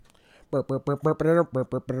I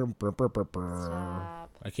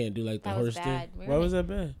can't do like the That horse was bad. thing. Why was that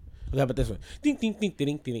bad? Okay, how about this one? Ding, ding, ding,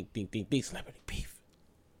 ding, ding, ding, ding, ding. Celebrity beef.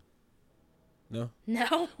 No?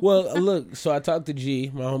 No. Well, look, so I talked to G,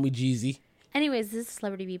 my homie Jeezy. Anyways, this is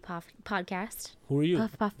Celebrity Beef podcast. Who are you?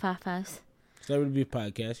 Puff. Celebrity Beef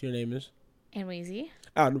Podcast. Your name is? And Weezy.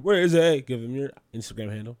 Where is it? Give him your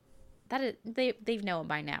Instagram handle. That is, they know it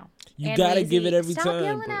by now. You and gotta Weezy. give it every Stop time. Stop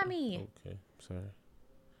yelling at me. Okay, sorry.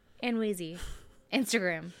 And Weezy.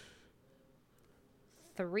 Instagram.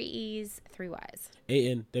 3 E's, 3 Y's.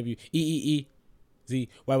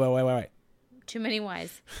 ANWEEEZYYYYY. Too many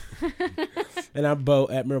Y's. And I'm Bo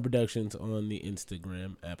at Merle Productions on the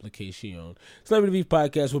Instagram application. Celebrity Beef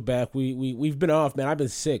Podcast, we're back. We've been off, man. I've been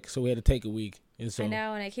sick, so we had to take a week. And so I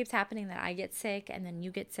know, and it keeps happening that I get sick and then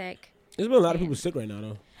you get sick. There's been a lot of people sick right now,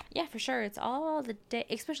 though. Yeah, for sure. It's all the day,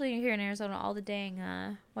 especially here in Arizona, all the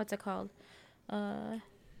dang, what's it called? Pollen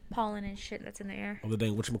and shit that's in the air. All the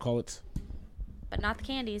dang whatchamacallits. But not the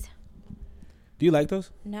candies. Do you like those?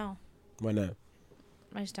 No. Why not?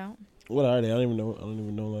 I just don't. What are they? I don't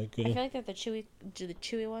even know. Like, I feel like they're the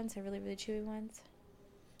chewy ones. They're really, really chewy ones.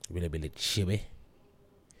 Really, really chewy.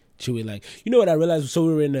 Chewy, like, you know what I realized? So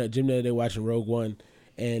we were in the gym the other day watching Rogue One,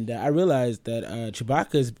 and I realized that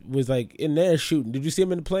Chewbacca was like in there shooting. Did you see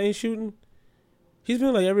him in the plane shooting? He's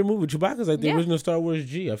been like every movie. Chewbacca's like the original Star Wars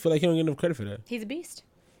G. I feel like he don't get enough credit for that. He's a beast.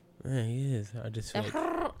 Yeah, he is. I just feel like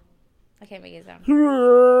I can't make it sound.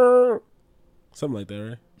 something like that,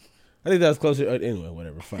 right? I think that was closer. Anyway,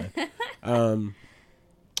 whatever. Fine.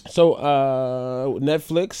 So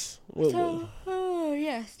Netflix.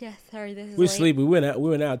 Yes. Sorry, this is We're late. sleepy. We went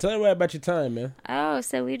out. Tell everybody about your time, man. Oh,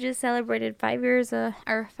 so we just celebrated 5 years,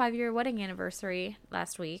 our 5-year wedding anniversary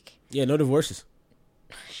last week. Yeah, no divorces.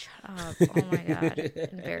 Shut up! Oh my god,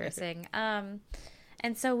 embarrassing.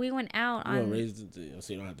 And so we went out You want on. to raise it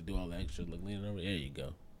so you don't have to do all the extra look leaning over. There you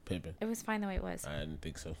go, pimping. It was fine the way it was. I didn't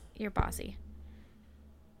think so. You're bossy.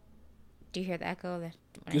 Do you hear the echo?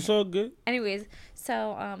 It's all good. Anyways,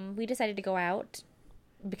 so we decided to go out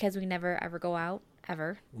because we never ever go out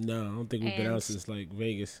ever. No, I don't think we've been out since like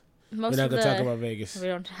Vegas. Most We're not of gonna the, talk about Vegas. We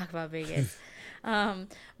don't talk about Vegas.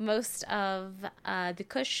 Most of the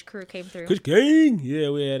Kush crew came through. Kush gang. Yeah,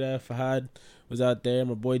 we had Fahad was out there.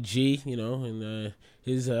 My boy G, you know, and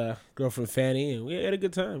his girlfriend Fanny, and we had a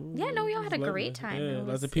good time. Yeah, no, we all had a great time. Yeah, It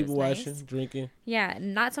lots was- of people it was watching, nice. drinking. Yeah,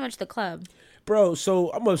 not so much the club. Bro,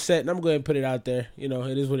 so I'm upset, and I'm going to put it out there. You know,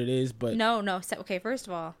 it is what it is, but... No. So, okay, first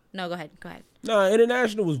of all, no, go ahead. Nah,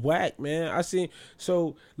 International was whack, man. I see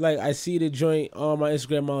the joint on my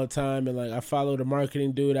Instagram all the time, and, like, I follow the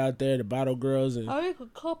marketing dude out there, the bottle girls, and... Oh, you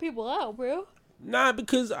could call people out, bro. Nah,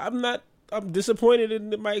 because I'm disappointed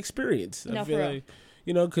in my experience. No, I feel for real. like...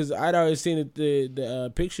 You know, because I'd always seen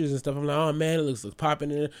the pictures and stuff. I'm like, oh, man, it looks popping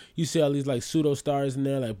in there. You see all these, like, pseudo stars in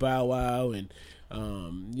there, like Bow Wow and...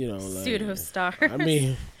 you know, like, Pseudo stars. I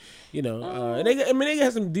mean, you know, and they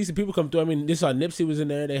had some decent people come through. I mean, they saw Nipsey was in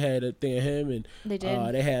there. They had a thing of him, and They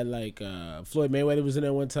did. they had like Floyd Mayweather was in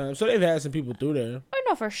there one time. So they've had some people through there. I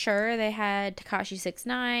know for sure they had Tekashi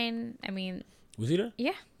 6ix9ine. I mean, Was he there?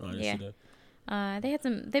 yeah, Oh, I didn't yeah. see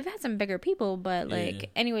that. They've had some bigger people, but like, Yeah.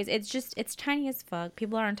 anyways, it's tiny as fuck.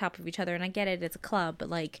 People are on top of each other, and I get it. It's a club, but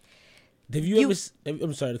like, Have you ever?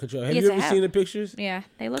 I'm sorry to cut you off. Have Yes, you I ever have. seen the pictures? yeah,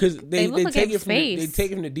 they look. Because They look like take a it from they space.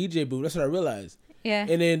 take it from the DJ booth. That's what I realized. Yeah.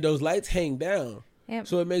 And then those lights hang down, Yep.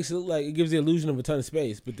 so it makes it look like it gives the illusion of a ton of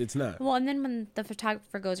space, but it's not. Well, and then when the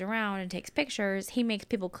photographer goes around and takes pictures, he makes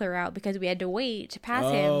people clear out because we had to wait to pass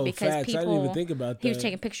him because facts. people. I didn't even think about that. He was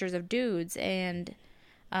taking pictures of dudes and,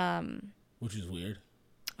 Which is weird.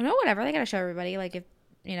 no, whatever. They gotta show everybody. Like, if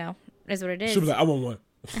you know, is what it She was is. like, I want one.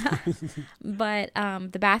 But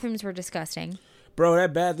the bathrooms were disgusting. Bro,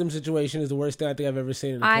 that bathroom situation is the worst thing I think I've ever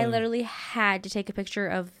seen in a I club. literally had to take a picture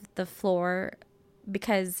of the floor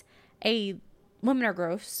because women are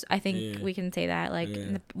gross. I think Yeah. we can say that. Like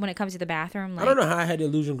when it comes to the bathroom, like I don't know how I had the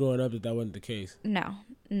illusion growing up that wasn't the case. no,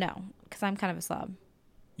 because I'm kind of a slob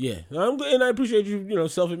Yeah, and I appreciate you,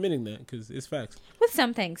 self-admitting that because it's facts. with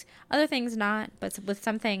some things. Other things not, but with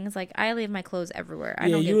some things, like I leave my clothes everywhere. I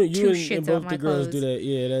Yeah, don't you give two and shits both about the my girls clothes.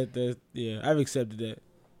 do that. Yeah, I've accepted that.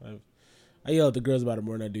 I yell at the girls about it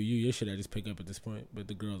more than I do you. Your shit I just pick up at this point, but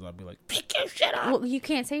the girls I'll be like, pick your shit up. Well, you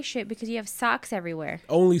can't say shit because you have socks everywhere.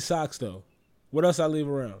 Only socks though. What else I leave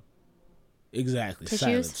around? Exactly.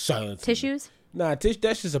 Tissues? Silence. Tissues? Nah,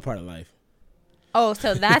 that's just a part of life. Oh,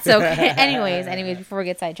 so that's okay. anyways, before we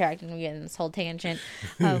get sidetracked and we get in this whole tangent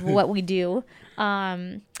of what we do,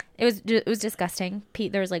 it was disgusting.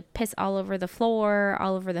 There was like piss all over the floor,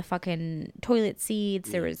 all over the fucking toilet seats.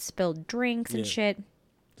 There was spilled drinks and Yeah. shit.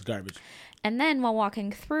 It's garbage. And then while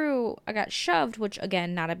walking through, I got shoved, which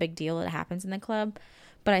again, not a big deal. It happens in the club.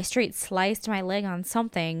 But I straight sliced my leg on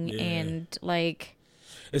something and like...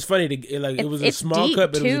 It's funny, it was a small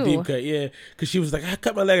cut, but it was a deep cut, yeah. Because she was like, I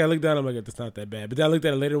cut my leg. I looked down, I'm like, that's not that bad. But then I looked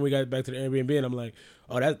at it later when we got back to the Airbnb, and I'm like,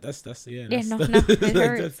 oh, that's yeah, no, it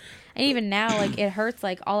hurts. And even now, like, it hurts,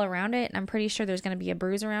 like, all around it, and I'm pretty sure there's going to be a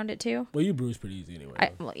bruise around it, too. Well, you bruise pretty easy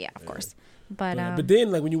anyway. Well, yeah, of course. But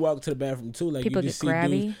then, like, when you walk to the bathroom, too, like, people you just get see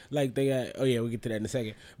grabby. dudes, like, they got, oh, yeah, we'll get to that in a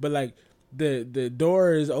second. But, like, the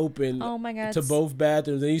door is open oh my God. to both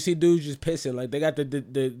bathrooms, and you see dudes just pissing. Like, they got the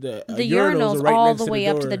urinals right all next the to way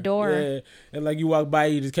up to the door. Yeah, and, like, you walk by,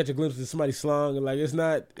 you just catch a glimpse of somebody's slung, and, like, it's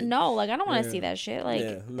not... No, like, I don't want to see that shit.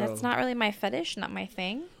 Like, that's not really my fetish, not my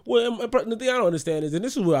thing. Well, the thing I don't understand is, and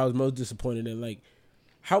this is what I was most disappointed in, like,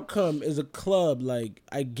 how come as a club, like,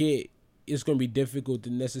 I get it's going to be difficult to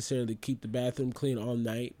necessarily keep the bathroom clean all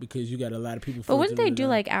night because you got a lot of people. But wouldn't they do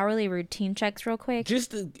like hourly routine checks real quick?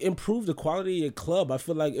 Just to improve the quality of your club. I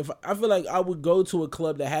feel like I would go to a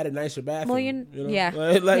club that had a nicer bathroom. Well, you know? Yeah,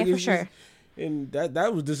 for sure. And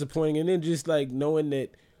that was disappointing. And then just like knowing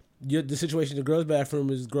that the situation in the girls' bathroom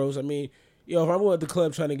is gross. I mean, if I'm going to the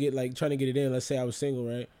club trying to get it in, let's say I was single,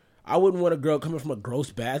 right? I wouldn't want a girl coming from a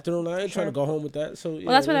gross bathroom. I ain't trying to go home with that. So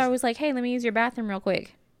that's why I was like, hey, let me use your bathroom real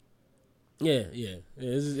quick. Yeah.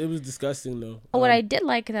 It was disgusting though. What I did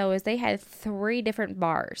like though is they had 3 different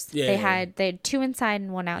bars. Yeah, they had 2 inside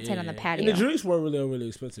and 1 outside on the patio. And the drinks weren't really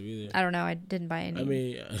expensive either. I don't know. I didn't buy any. I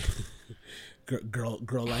mean, girl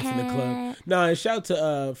life in the club. No, and shout to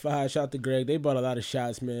Fahad, shout to Greg. They bought a lot of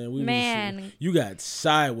shots, man. You got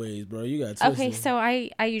sideways, bro. You got twisted. Okay, so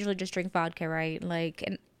I usually just drink vodka, right? Like,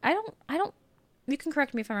 and I don't. You can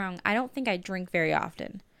correct me if I'm wrong. I don't think I drink very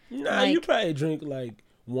often. Nah, you probably drink like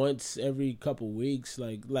once every couple weeks,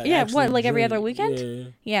 like yeah, what, like every other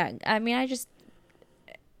weekend? Yeah. I mean,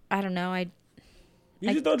 I don't know.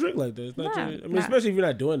 You just don't drink like that. It's not especially if you're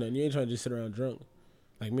not doing nothing. You ain't trying to just sit around drunk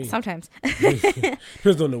like me. Sometimes.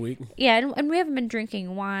 Depends on the week. Yeah, and we haven't been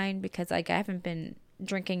drinking wine because like I haven't been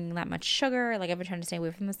drinking that much sugar. Like I've been trying to stay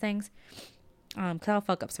away from those things. Cause I'll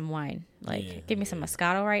fuck up some wine. Like give me some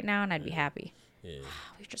Moscato right now and I'd be happy. Yeah.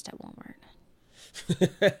 We were just at Walmart.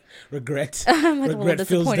 Regret. I'm like a little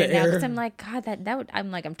disappointed now because I'm like, God, that would.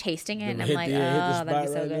 I'm like, I'm tasting it, and I'm like, oh, that'd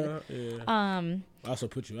be so good. Yeah. Also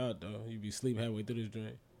put you out though. You'd be asleep halfway through this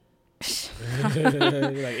drink.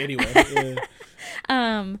 Like anyway.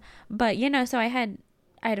 Yeah. But so I had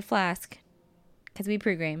a flask because we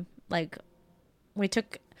pre-game. Like I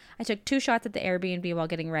took 2 shots at the Airbnb while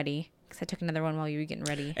getting ready. Because I took another one while you were getting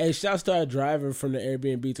ready. Hey, shouts to our driver from the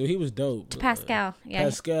Airbnb too. He was dope. To Pascal, yeah.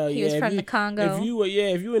 Pascal, he was from the Congo. If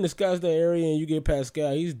you in the Scottsdale area and you get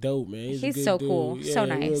Pascal, he's dope, man. He's so dude. Cool, yeah, so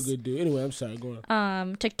nice, real good dude. Anyway, I'm sorry. Go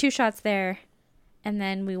on. Took 2 shots there, and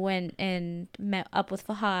then we went and met up with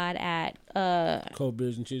Fahad at Cold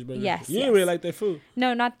Beers and Cheeseburgers. Yes, you didn't really like that food.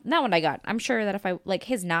 No, not what I got. I'm sure that if I like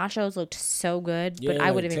his nachos looked so good, but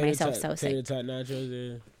I would have made myself so sick. Tater tot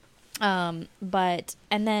nachos, yeah. But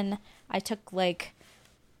and then I took like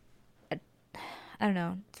I don't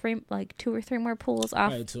know 2 or 3 more pulls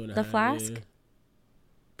off the flask. Yeah.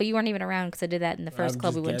 But you weren't even around because I did that in the first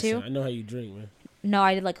club we went to. I know how you drink, man. No,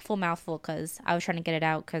 I did like a full mouthful because I was trying to get it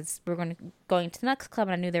out because we were going to the next club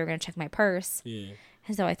and I knew they were going to check my purse. Yeah.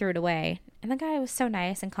 And so I threw it away. And the guy was so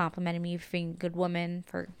nice and complimented me for being a good woman,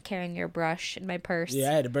 for carrying your brush in my purse. Yeah,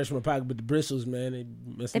 I had the brush in my pocket, but the bristles, man, they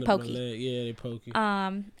messing up pokey. my leg. Yeah, they pokey.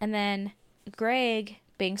 And then Greg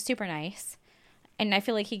being super nice, and I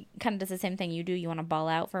feel like he kind of does the same thing you do. You want to ball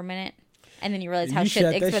out for a minute, and then you realize how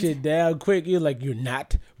shut that shit down quick. You're like, you're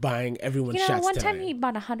not buying everyone's shots. One time he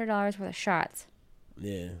bought $100 worth of shots.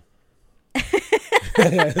 Yeah.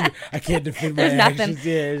 I can't defend my actions.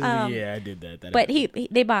 Yeah, I did that. But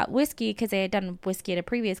they bought whiskey because they had done whiskey at a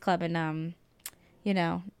previous club, and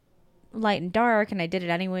light and dark, and I did it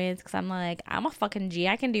anyways because I'm like, I'm a fucking G,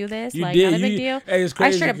 I can do this. Not a big deal. Hey, it's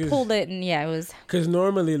crazy. I should have pulled it, and it was because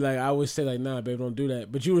normally like I would say like, nah, babe, don't do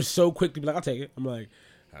that. But you were so quick to be like, I'll take it. I'm like,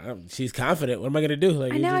 she's confident. What am I gonna do?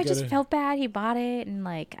 Like, I know. I just felt bad. He bought it, and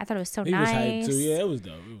like I thought it was so nice. He was hyped too. Yeah, it was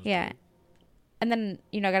dope. Dope. And then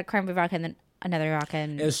I got a cranberry vodka, and then another vodka,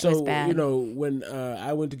 and so it was bad. When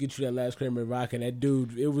I went to get you that last cranberry vodka, and that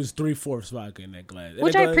dude, it was 3/4 vodka in that glass,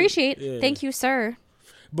 which I appreciate. Yeah. Thank you, sir.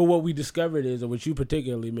 But what we discovered is, or what you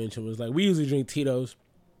particularly mentioned, was like we usually drink Tito's.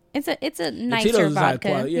 It's a nicer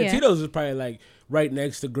vodka. Yeah, Tito's is probably like right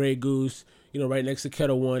next to Grey Goose. Right next to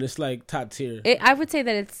Kettle One. It's like top tier. I would say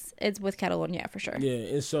that it's with Kettle One, yeah, for sure. Yeah,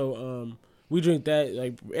 and so we drink that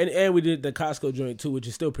like, and we did the Costco joint too, which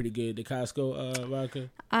is still pretty good. The Costco vodka.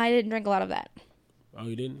 I didn't drink a lot of that. Oh,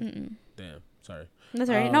 you didn't? Mm-mm. Damn, sorry. That's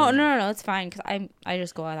all right. No. It's fine because I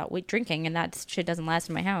just go out drinking, and that shit doesn't last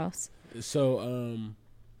in my house. So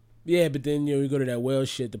yeah, but then we go to that well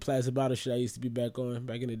shit, the plastic bottle shit I used to be back in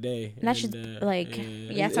the day. And that's just so I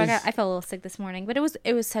felt a little sick this morning, but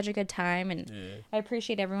it was such a good time, and I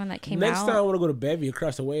appreciate everyone that came out. Next time I want to go to Bevy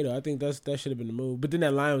across the way though. I think that should have been the move. But then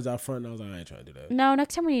that line was out front, and I was like, I ain't trying to do that. No,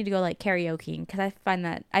 next time we need to go like karaoke because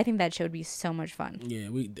I think that show would be so much fun.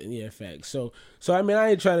 Yeah, facts. So I mean,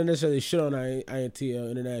 I ain't trying to necessarily shit on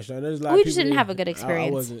INTL International. There's a lot of we people just didn't have a good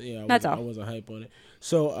experience. I wasn't hype on it.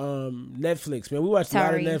 So Netflix, man, we watched a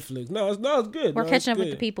lot of Netflix. No, it's good. We're catching up with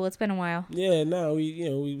the people. It's been a while. Yeah, no,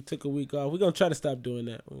 we took a week off. We're gonna try to stop doing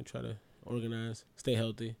that. We're gonna try to organize, stay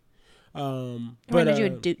healthy. We're gonna do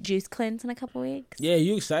a juice cleanse in a couple weeks. Yeah,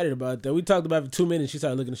 you excited about that? We talked about it for 2 minutes. She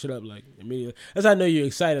started looking the shit up like immediately. That's how I know you're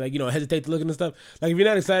excited. Like, you don't hesitate to look into stuff. Like if you're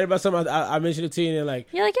not excited about something, I mention it to you and then you're like,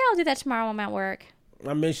 yeah, I'll do that tomorrow when I'm at work.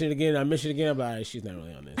 I mention it again. I'm like, all right, she's not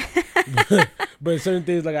really on this. but certain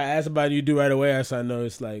things like I ask about and you do right away, so I know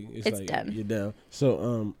it's like done. You're down.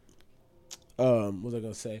 So what was I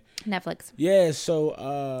gonna say? Netflix. Yeah.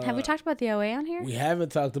 So have we talked about the OA on here? We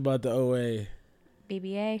haven't talked about the OA.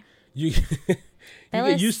 BBA. You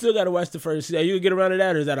still got to watch the first season. Are you gonna get around to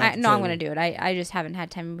that, or is that? I'm gonna do it. I just haven't had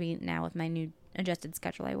time now with my new adjusted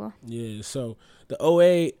schedule. I will. Yeah. So the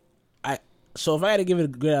OA, So if I had to give it a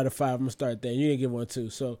grade out of 5, I'm gonna start there. You didn't give one too.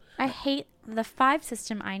 So I hate the 5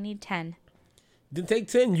 system. I need 10. Then take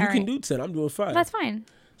 10. You can do 10. I'm doing 5. That's fine.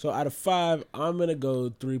 So out of 5, I'm gonna go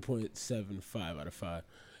 3.75 out of 5.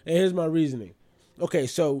 And here's my reasoning. Okay,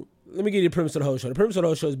 so let me give you the premise of the whole show. The premise of the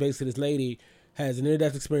whole show is basically this lady has an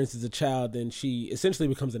near-death experience as a child, and she essentially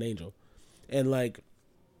becomes an angel. And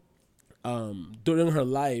during her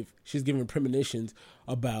life, she's given premonitions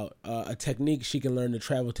about a technique she can learn to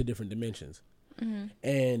travel to different dimensions. Mm-hmm.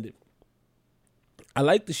 And I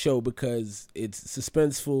like the show because it's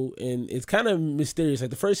suspenseful and it's kind of mysterious. Like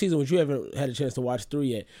the first season, which you haven't had a chance to watch through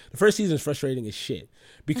yet, the first season is frustrating as shit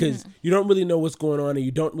because you don't really know what's going on and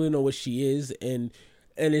you don't really know what she is, and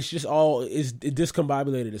it's just it's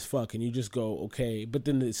discombobulated as fuck, and you just go, okay. But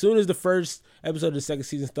then as soon as the first episode of the second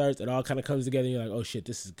season starts, it all kind of comes together and you're like, oh shit,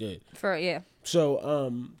 this is good.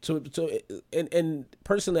 And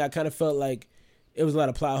personally, I kind of felt like it was a lot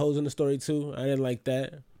of plot holes in the story too. I didn't like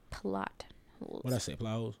that. Plot holes. What'd I say?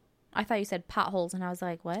 Plot holes? I thought you said potholes, and I was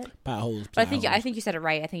like, what? Potholes. But I think you said it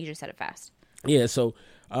right. I think you just said it fast. Yeah, so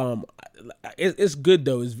it's good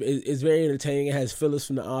though. It's very entertaining. It has Phyllis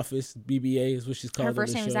from The Office. BBA is what she's called. Her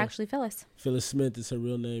first name is actually Phyllis. Phyllis Smith is her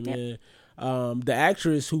real name. Yep. Yeah. The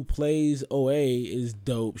actress who plays OA is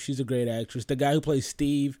dope. She's a great actress. The guy who plays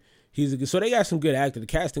Steve, so they got some good actors. The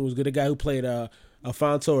casting was good. The guy who played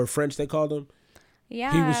Alfonso, or French they called him.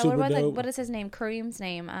 Yeah. He was super dope. What is his name? Kareem's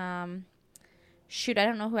name. Shoot, I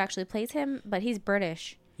don't know who actually plays him, but he's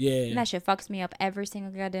British. Yeah. And that shit fucks me up every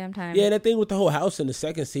single goddamn time. Yeah, that thing with the whole house in the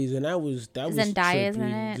second season, that was Zendaya is in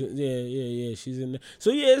it. Yeah, she's in there. So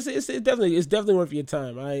yeah, it's definitely worth your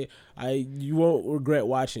time. You won't regret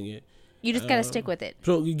watching it. You just gotta stick with it.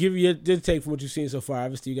 So you give your take from what you've seen so far.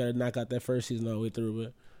 Obviously, you gotta knock out that first season all the way through.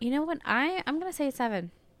 But you know what? I'm gonna say 7.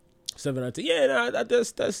 7 out of 10. Yeah, no,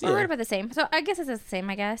 that's yeah. We're right about the same. So I guess it's the same.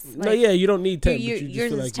 I guess. Like, no, yeah, you don't need 10.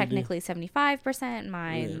 Yours is technically 75%.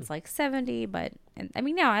 Mine's like 70. But I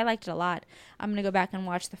mean, no, I liked it a lot. I'm gonna go back and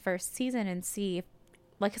watch the first season and see, if,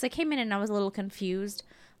 because I came in and I was a little confused.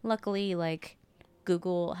 Luckily,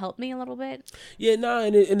 Google helped me a little bit. Yeah, no,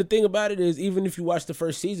 and the thing about it is, even if you watch the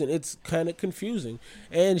first season, it's kind of confusing,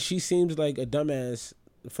 and she seems like a dumbass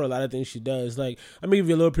for a lot of things she does. Like, I'm gonna give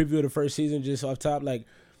you a little preview of the first season just off top.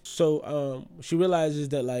 So she realizes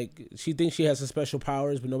that she thinks she has some special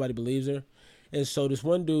powers, but nobody believes her. And so this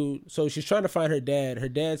one dude, so she's trying to find her dad. Her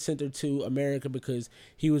dad sent her to America because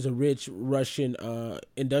he was a rich Russian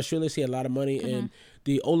industrialist. He had a lot of money, and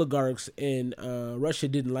the oligarchs in Russia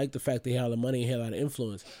didn't like the fact that he had all the money and he had a lot of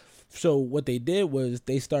influence. So what they did was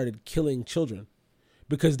they started killing children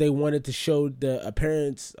because they wanted to show the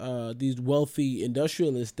parents, these wealthy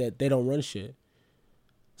industrialists, that they don't run shit.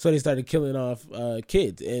 So they started killing off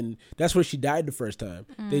kids, and that's where she died the first time.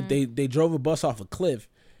 They drove a bus off a cliff,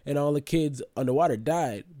 and all the kids underwater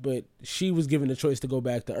died. But she was given the choice to go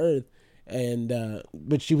back to Earth, and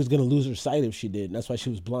but she was going to lose her sight if she did, and that's why she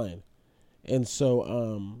was blind. And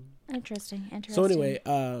so, interesting. So anyway,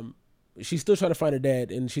 she's still trying to find her dad,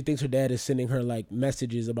 and she thinks her dad is sending her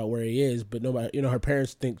messages about where he is, but nobody, her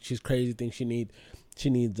parents think she's crazy, think she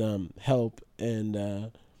needs help, and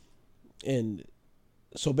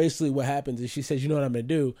so basically what happens is she says, you know what I'm going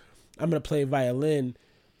to do? I'm going to play violin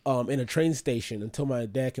in a train station until my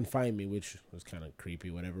dad can find me, which was kind of creepy,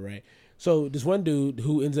 whatever, right? So this one dude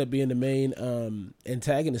who ends up being the main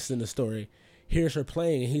antagonist in the story hears her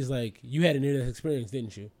playing, and he's like, "You had a near-death experience,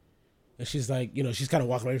 didn't you?" And she's like, she's kind of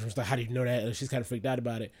walking away from stuff. How do you know that? And she's kind of freaked out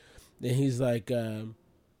about it. And he's like,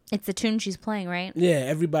 it's the tune she's playing, right? yeah,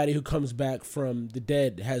 everybody who comes back from the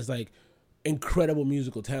dead has like incredible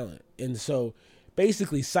musical talent. And so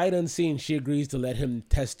basically, sight unseen, she agrees to let him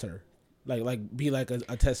test her. Like be like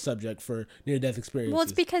a test subject for near-death experiences. Well,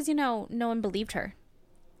 it's because, no one believed her.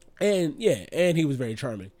 And he was very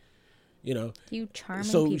charming. You charming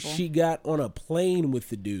so people. She got on a plane with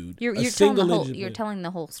the dude. You're telling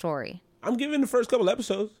the whole story. I'm giving the first couple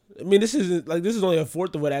episodes. I mean, this is only a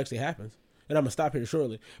fourth of what actually happens. And I'm going to stop here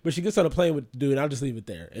shortly. But she gets on a plane with the dude, and I'll just leave it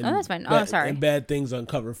there. And that's fine. Sorry. And bad things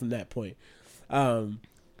uncover from that point.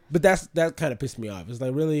 But that kind of pissed me off. It's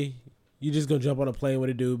like, really? You just going to jump on a plane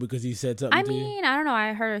with a dude because he said something to you? I don't know.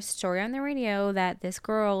 I heard a story on the radio that this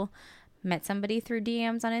girl met somebody through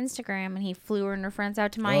DMs on Instagram, and he flew her and her friends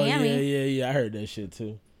out to Miami. Oh, yeah. I heard that shit,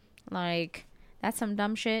 too. Like, that's some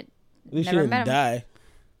dumb shit. At least she didn't die.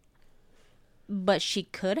 But she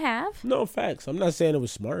could have. No, facts. I'm not saying it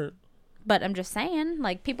was smart. But I'm just saying,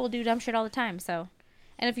 like, people do dumb shit all the time, so.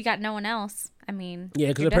 And if you got no one else, I mean.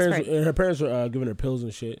 Yeah, because her parents were giving her pills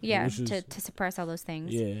and shit. Yeah, to suppress all those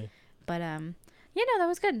things. Yeah. But, that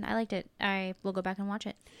was good. I liked it. I will go back and watch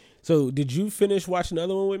it. So, did you finish watching the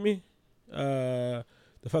other one with me? The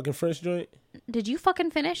fucking French joint? Did you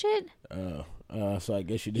fucking finish it? So I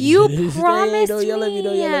guess you didn't. You promised Don't yell at me. me.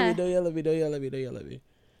 Don't yell at me.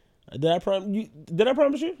 Did I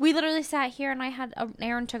promise you? We literally sat here and I had an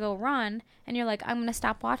errand to go run, and you're like, I'm gonna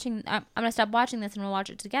stop watching. I'm gonna stop watching this, and we'll watch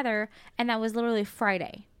it together. And that was literally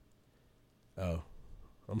Friday. Oh,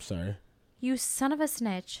 I'm sorry. You son of a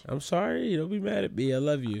snitch. I'm sorry. Don't be mad at me. I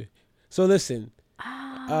love you. So listen.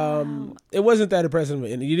 It wasn't that impressive,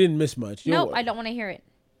 and you didn't miss much. Nope, I don't want to hear it.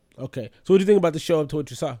 Okay. So what do you think about the show up to what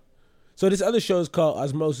you saw? So this other show is called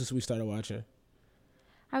Osmosis. We started watching.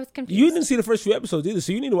 I was confused. You didn't see the first few episodes either,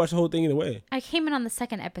 so you need to watch the whole thing either way. I came in on the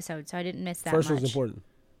second episode, so I didn't miss that First much. one's important.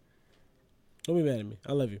 Don't be mad at me.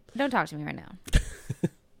 I love you. Don't talk to me right now.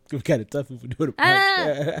 We've got it tough if we do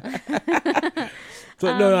it.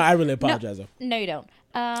 So no, I really apologize. No, you don't.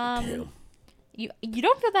 Damn. You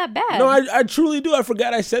don't feel that bad. No, I truly do. I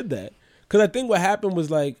forgot I said that. Because I think what happened was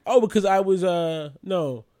like, because I was, I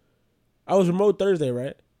was remote Thursday,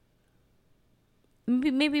 right?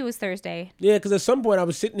 Maybe it was Thursday. Yeah, because at some point I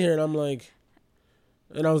was sitting here and I'm like,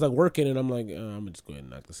 and I was like working and I'm like, I'm going to just go ahead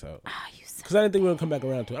and knock this out. Because I didn't think we were going to come back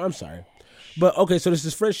around to it. I'm sorry. But okay, so there's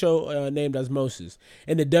this French show named Osmosis.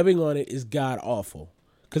 And the dubbing on it is god awful.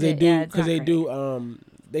 Because they do,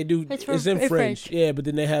 it's in French. Yeah, but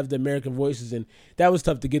then they have the American voices, and that was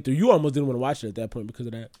tough to get through. You almost didn't want to watch it at that point because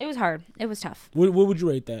of that. It was hard. It was tough. What would you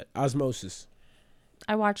rate that? Osmosis.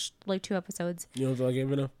 I watched like 2 episodes. You don't feel like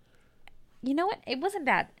giving up? You know what? It wasn't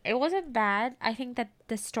bad. I think that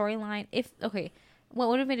the storyline, what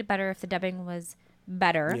would have made it better if the dubbing was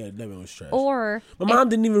better? Yeah, the dubbing was trash. Or my mom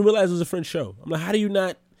didn't even realize it was a French show. I'm like, how do you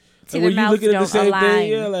not? See, like, were you looking at the same align.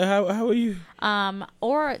 thing? Yeah, like how are you?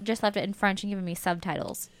 Or just left it in French and given me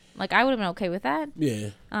subtitles. Like I would have been okay with that. Yeah.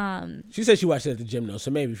 She said she watched it at the gym though, so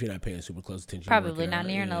maybe if you're not paying super close attention, probably not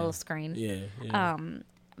near a little screen. Yeah.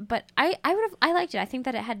 But I liked it. I think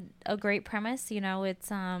that it had a great premise.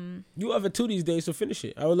 It's You have a 2 these days, so finish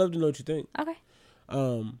it. I would love to know what you think. Okay.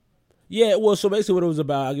 Yeah, well, so basically what it was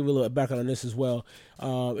about, I'll give you a little background on this as well.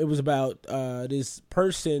 It was about this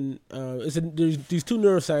person, there's these 2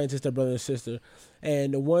 neuroscientists, their brother and sister,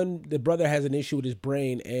 and the brother has an issue with his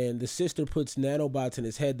brain, and the sister puts nanobots in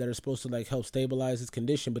his head that are supposed to like help stabilize his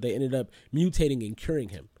condition, but they ended up mutating and curing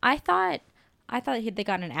him. I thought they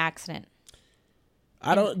got in an accident.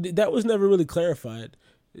 That was never really clarified.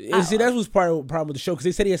 See, that was part of the problem with the show, because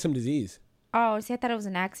they said he had some disease. Oh, see, I thought it was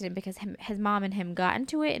an accident because his mom and him got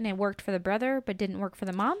into it, and it worked for the brother, but didn't work for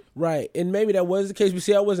the mom. Right, and maybe that was the case. But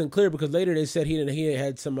see, I wasn't clear because later they said he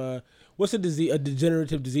had some what's a disease, a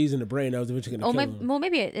degenerative disease in the brain that was eventually going to kill him. Well,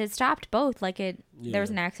 maybe it stopped both. Like there was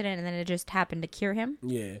an accident, and then it just happened to cure him.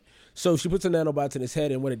 Yeah. So she puts the nanobots in his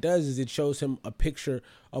head, and what it does is it shows him a picture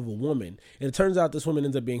of a woman, and it turns out this woman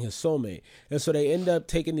ends up being his soulmate, and so they end up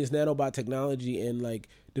taking this nanobot technology and like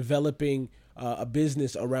developing a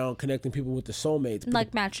business around connecting people with the soulmates.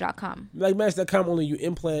 Like Match.com. Like Match.com, only you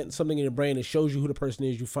implant something in your brain that shows you who the person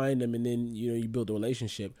is, you find them, and then you build a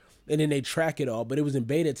relationship. And then they track it all, but it was in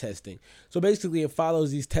beta testing. So basically it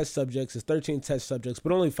follows these test subjects. It's 13 test subjects,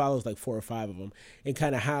 but only follows like 4 or 5 of them, and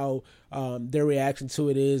kind of how their reaction to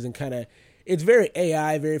it is, and kind of it's very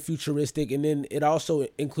AI, very futuristic, and then it also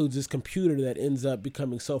includes this computer that ends up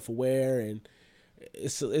becoming self-aware, and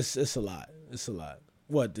it's a lot. It's a lot.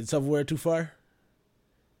 What, did self-aware too far?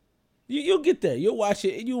 You'll get there. You'll watch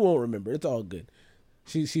it, and you won't remember. It's all good.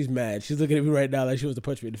 She's mad. She's looking at me right now like she wants to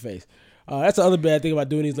punch me in the face. That's the other bad thing about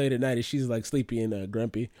doing these late at night is she's like sleepy and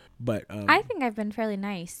grumpy. But I think I've been fairly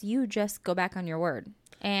nice. You just go back on your word.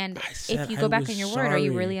 And if you go back on your sorry. word, are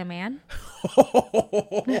you really a man?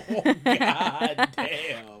 Oh, God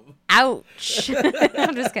damn. Ouch.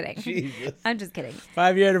 I'm just kidding. Jesus. I'm just kidding.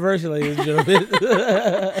 5-year anniversary, ladies and gentlemen.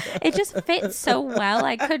 It just fits so well.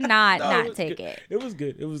 I could not take good. it. It was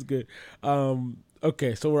good. It was good.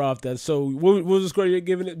 Okay, so we're off that. So what was the score you're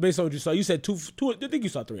giving it based on what you saw? You said two. I think you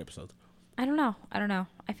saw 3 episodes. I don't know.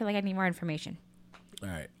 I feel like I need more information. All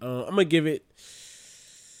right. I'm going to give it.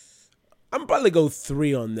 I'm probably go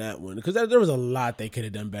 3 on that one because there was a lot they could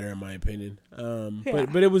have done better in my opinion.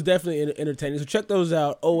 But it was definitely entertaining. So check those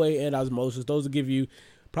out. OA and Osmosis. Those will give you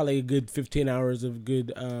probably a good 15 hours of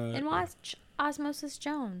good. And watch Osmosis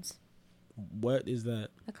Jones. What is that?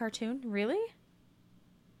 A cartoon? Really?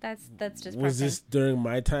 That's just. Was this during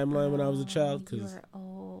my timeline when I was a child? You are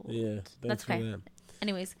old. Yeah, that's for okay. that.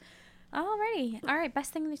 Anyways, alrighty. All right.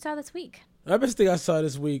 Best thing you saw this week. The best thing I saw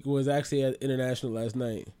this week was actually at International last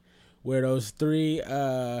night, where those 3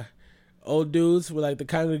 old dudes were like the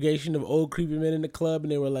congregation of old creepy men in the club,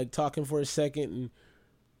 and they were like talking for a second. And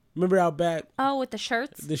remember out back? Oh, with the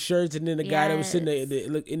shirts. The shirts, and then the guy that was sitting there. I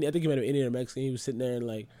think he might have been Indian or Mexican. He was sitting there and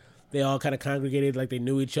like. They all kind of congregated like they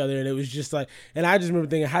knew each other, and it was just like. And I just remember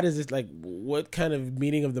thinking, how does this like? What kind of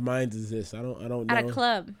meeting of the minds is this? I don't know. At a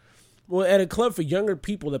club. Well, at a club for younger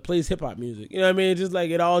people that plays hip hop music. You know what I mean? It's just like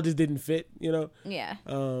it all just didn't fit. You know. Yeah.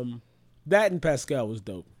 That and Pascal was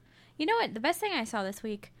dope. You know what? The best thing I saw this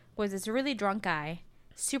week was this really drunk guy,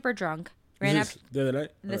 super drunk. Ran up the other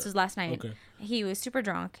night. This was last night. Okay. He was super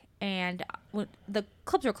drunk, and the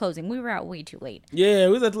clubs were closing. We were out way too late. Yeah, it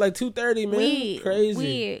was at like 2:30, man.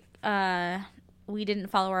 Crazy. We didn't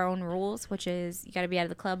follow our own rules, which is you got to be out of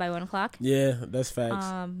the club by 1 o'clock. Yeah, that's facts.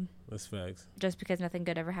 That's facts. Just because nothing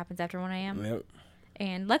good ever happens after 1 a.m. Yep.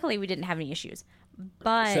 And luckily, we didn't have any issues.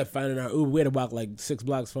 But except finding our Uber, we had to walk like 6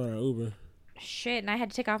 blocks for our Uber. Shit, and I had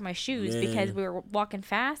to take off my shoes because we were walking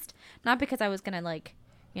fast, not because I was gonna I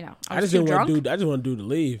just didn't want dude. I just want dude to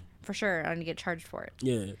leave. For sure, I'm gonna get charged for it.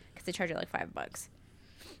 Yeah, because they charge you like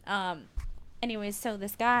 $5. Anyways, so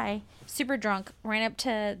this guy, super drunk, ran up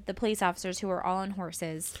to the police officers who were all on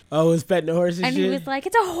horses. Oh, was petting the horse and shit? He was like,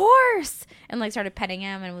 "It's a horse!" And like started petting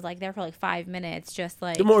him and was like there for like 5 minutes, just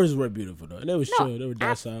like. The horses were beautiful though, and they was chill. They were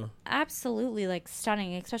docile. Absolutely, like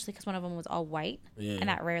stunning, especially because one of them was all white, and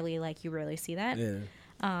that you rarely see that. Yeah.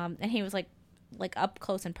 And he was like up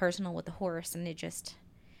close and personal with the horse, and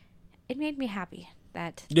it made me happy.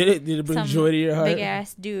 That did it bring joy to your heart? Big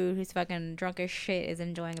ass dude who's fucking drunk as shit is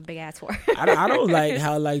enjoying a big ass horse. I don't like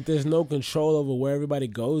how like there's no control over where everybody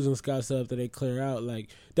goes and stuff after they clear out. Like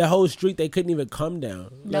that whole street they couldn't even come down.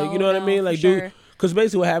 Like you know what I mean? Like dude, because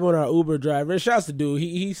basically what happened with our Uber driver, shouts to dude,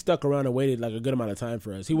 he stuck around and waited like a good amount of time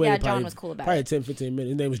for us. He waited. John was cool about probably it. 10-15 minutes.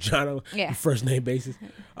 His name was John on first name basis.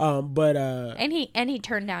 And he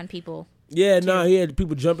turned down people. Yeah, no, he had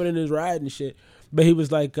people jumping in his ride and shit. But he was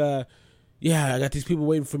like. Yeah, I got these people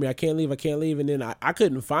waiting for me. I can't leave. And then I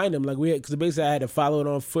couldn't find them. Like because basically I had to follow it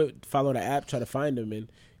on foot, follow the app, try to find them,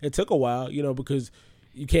 and it took a while, because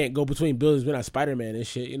you can't go between buildings. We're not Spider-Man and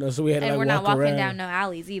shit, So we had to and like we're walk not walking around. down no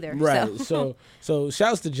alleys either. Right. So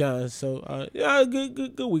shouts to John. So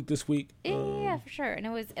good week this week. Yeah, for sure. And it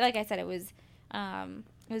was like I said, it was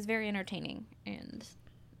very entertaining. And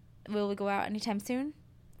will we go out anytime soon?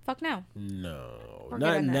 Fuck no. No,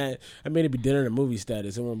 not in that. I mean, it'd be dinner and movie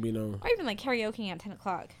status. It won't be no. Or even like karaoke at 10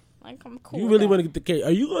 o'clock. Like I'm cool. You really want to get the karaoke?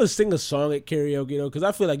 Are you gonna sing a song at karaoke though? Because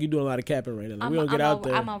I feel like you're doing a lot of capping right now. Like, we gonna get out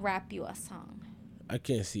there. I'm gonna rap you a song. I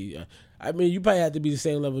can't see. I mean, you probably have to be the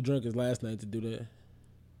same level drunk as last night to do that.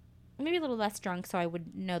 Maybe a little less drunk, so I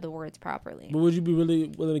would know the words properly. But would you be really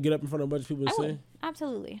willing to get up in front of a bunch of people to sing?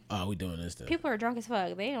 Absolutely. Oh, we doing this then. People are drunk as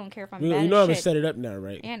fuck. They don't care if I'm bad You know as I'm shit. gonna set it up now,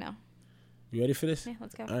 right? Yeah, no. You ready for this? Yeah,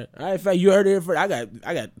 let's go. All right. In fact, you heard it here first.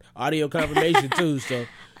 I got audio confirmation too. So,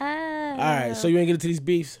 all right. So you ain't get into these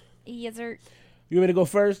beefs? Yes, sir. You want me to go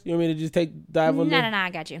first? You want me to just dive on? No. I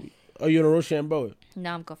got you. Or you want to Rochambeau it?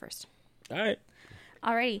 No, I'm go first. All right.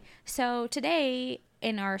 Alrighty. So today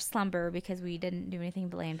in our slumber, because we didn't do anything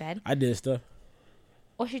but lay in bed. I did stuff.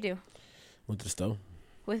 What'd you do? Went to the store.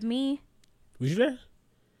 With me? Was you there?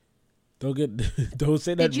 Don't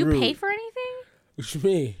say that. Did you rude. pay for anything? What you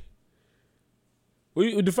mean?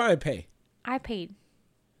 What define pay? I paid.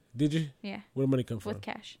 Did you? Yeah. Where the money come from? With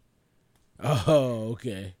cash. Oh,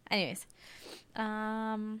 okay. Anyways,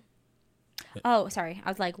 oh, sorry. I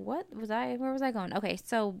was like, what was I? Where was I going? Okay,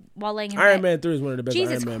 so while laying in Iron bed, Man 3 is one of the best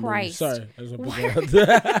Jesus Iron Man Christ. movies. Sorry, I just want to put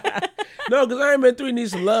that out there. No, because Iron Man 3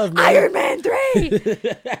 needs some love, man. Iron Man 3.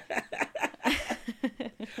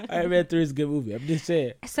 Iron Man 3 is a good movie. I'm just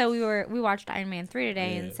saying. So we watched Iron Man 3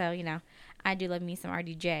 today, Yeah. and so I do love me some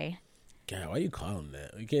RDJ. God, why you call him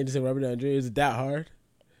that? You can't just say Robert Downey Jr. Is it that hard?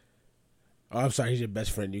 Oh, I'm sorry. He's your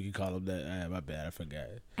best friend. You can call him that. My bad. I forgot.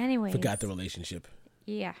 Anyways, Forgot the relationship.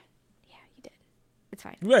 Yeah, you did. It's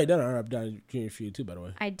fine. You already done Robert Downey Jr. for you too, by the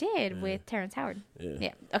way. I did with Terrence Howard.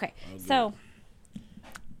 Yeah. Okay. So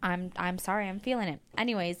I'm sorry. I'm feeling it.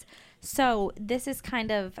 Anyways, so this is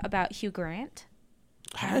kind of about Hugh Grant.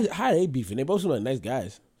 How are they beefing? They both seem like nice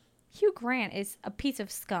guys. Hugh Grant is a piece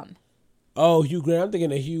of scum. Oh, Hugh Grant. I'm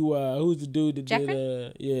thinking of Hugh. Who's the dude that Jackman?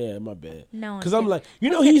 did? Yeah, my bad. No, because I'm like,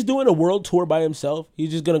 he's doing a world tour by himself.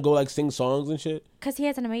 He's just gonna go like sing songs and shit. Because he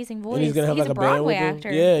has an amazing voice. And he's gonna have like a a band Broadway with him.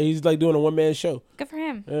 actor. Yeah, he's like doing a 1-man show. Good for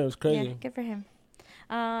him. Yeah, it was crazy. Yeah, good for him.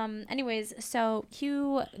 Anyways, so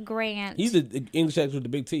Hugh Grant. He's the English actor with the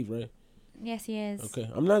big teeth, right? Yes, he is. Okay,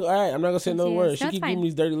 I'm not gonna say no words. She No, it's keep fine. giving me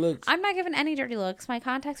these dirty looks. I'm not giving any dirty looks. My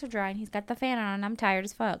contacts are dry, and he's got the fan on, and I'm tired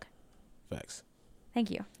as fuck. Facts. Thank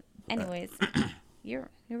you. Anyways, you're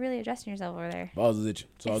really adjusting yourself over there. Balls is itching.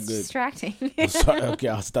 It's all It's good. distracting. I'm sorry. Okay,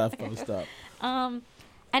 I'll stop.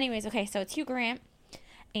 Anyways, okay, so it's Hugh Grant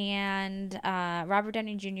and Robert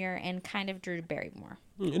Downey Jr. and kind of Drew Barrymore.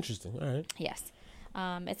 Interesting. All right. Yes.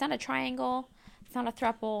 It's not a triangle. It's not a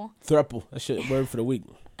throuple. Thruple. That shit word for the week.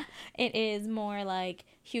 It is more like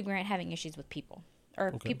Hugh Grant having issues with people.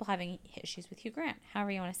 Or people having issues with Hugh Grant.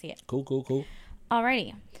 However you want to see it. Cool.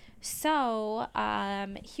 Alrighty. So,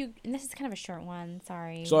 Hugh... And this is kind of a short one.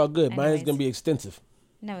 Sorry. It's all good. Mine is Anyways. going to be extensive.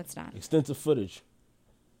 No, it's not. Extensive footage.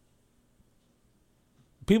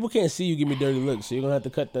 People can't see you give me dirty looks, so you're going to have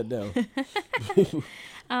to cut that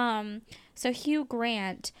down. So Hugh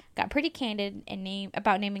Grant got pretty candid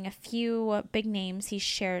about naming a few big names he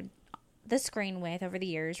shared the screen with over the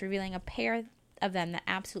years, revealing a pair of them that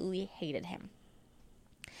absolutely hated him.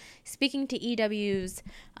 Speaking to EW's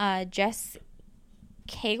Jess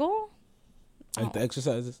Cagle. Like the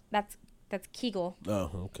exercises? That's Kegel, Oh,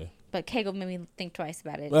 okay. but Cagle made me think twice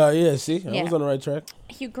about it. Yeah, see? I Yeah. was on the right track.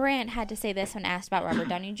 Hugh Grant had to say this when asked about Robert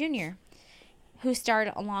Downey Jr., who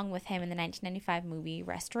starred along with him in the 1995 movie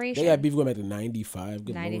Restoration. They got beef going back to 95.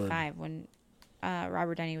 Good 95 when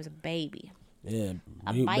Robert Downey was a baby. Lord. Yeah.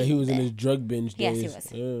 A But he was in baby. his drug binge Yes, days. he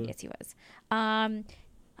was. Yeah. Yes, he was.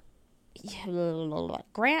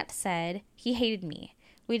 Grant said he hated me.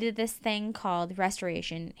 We did this thing called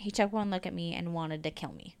Restoration. He took one look at me and wanted to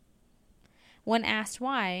kill me. When asked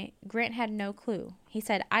why, Grant had no clue. He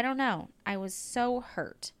said, I don't know. I was so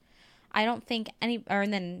hurt. I don't think and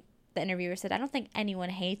then the interviewer said, I don't think anyone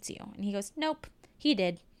hates you. And he goes, nope, he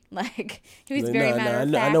did. Like, he was very matter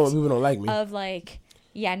of fact. I know when people don't like me. Of like,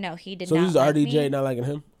 yeah, no, he did So not this is like RDJ me. not liking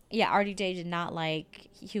him? Yeah, RDJ did not like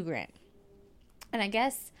Hugh Grant. And I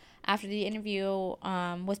guess after the interview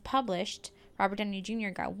was published, Robert Downey Jr.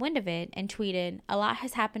 got wind of it and tweeted, a lot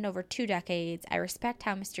has happened over 2 decades. I respect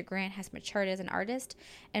how Mr. Grant has matured as an artist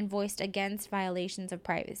and voiced against violations of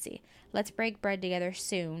privacy. Let's break bread together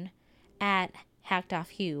soon at Hacked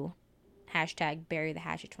Off Hugh. # Bury the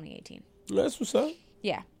Hatchet 2018. That's what's up.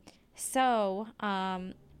 Yeah. So,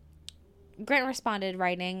 Grant responded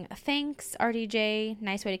writing, thanks, RDJ.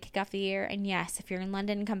 Nice way to kick off the year. And yes, if you're in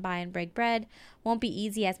London, come by and break bread. Won't be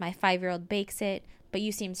easy as my 5-year-old bakes it, but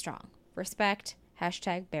you seem strong. Respect.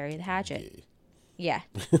 # Bury the Hatchet. Yeah.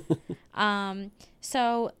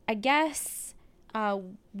 So I guess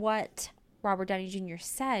what Robert Downey Jr.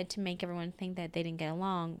 said to make everyone think that they didn't get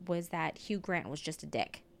along was that Hugh Grant was just a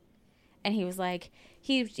dick. And he was like,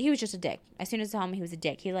 he was just a dick. As soon as I saw him, he was a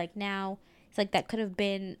dick. He's like, that could have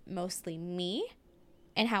been mostly me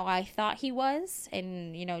and how I thought he was.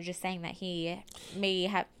 And, just saying that he may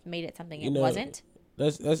have made it something it wasn't.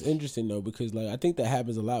 That's interesting, though, because, like, I think that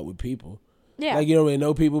happens a lot with people. Yeah. Like, you don't really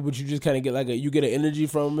know people, but you just kind of get, you get an energy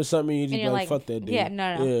from them or something, and you just you're like, fuck that dude. Yeah,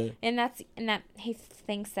 no. Yeah. And that he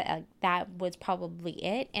thinks that that was probably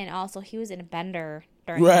it. And also, he was in a bender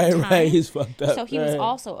during that time. Right, he's fucked up. So he was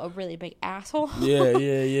also a really big asshole.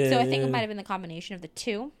 Yeah. So I think it might have been the combination of the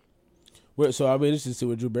two. So I'll be interested to see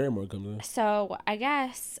where Drew Barrymore comes in. So I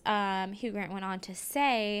guess Hugh Grant went on to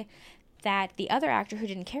say that the other actor who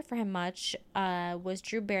didn't care for him much was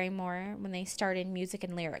Drew Barrymore when they started Music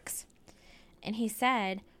and Lyrics. And he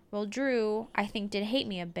said, well, Drew, I think, did hate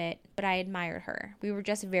me a bit, but I admired her. We were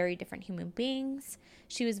just very different human beings.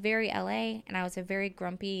 She was very LA, and I was a very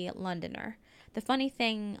grumpy Londoner. The funny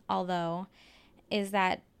thing, although, is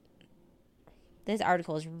that this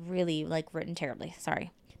article is really like written terribly.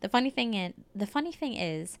 Sorry. The funny thing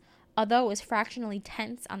is, although it was fractionally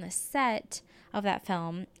tense on the set of that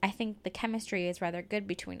film, I think the chemistry is rather good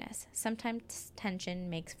between us. Sometimes tension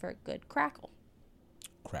makes for a good crackle.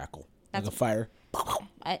 Crackle. Like a fire.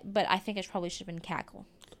 But I think it probably should have been cackle.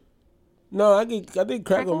 No, I think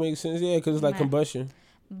crackle makes sense. Yeah, because it's like combustion.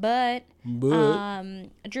 But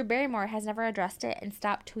Drew Barrymore has never addressed it and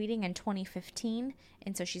stopped tweeting in 2015,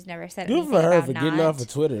 and so she's never said anything about it. Good for her for getting off of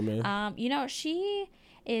Twitter, man. You know, she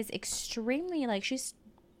is extremely like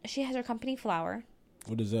she has her company Flower.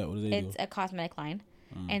 What is that? What do they do? It's a cosmetic line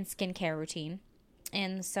and skincare routine,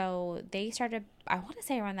 and so they started, I want to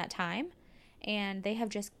say, around that time, and they have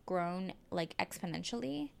just grown like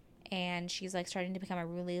exponentially, and she's like starting to become a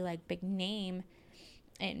really like big name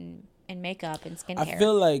in makeup and skincare. I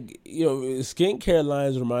feel like, you know, skincare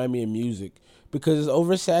lines remind me of music because it's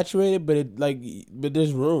oversaturated, but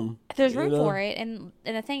there's room. There's room for it, and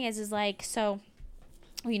the thing is like, so,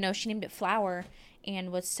 you know, she named it Flower,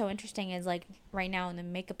 and what's so interesting is like right now in the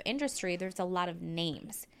makeup industry, there's a lot of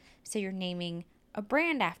names. So you're naming a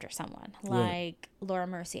brand after someone, like Laura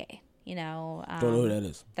Mercier. You know, don't know who that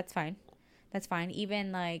is. That's fine. That's fine.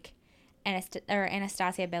 Even like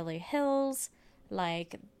Anastasia Beverly Hills,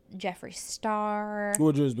 like Jeffree Star. What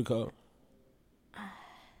would yours be called?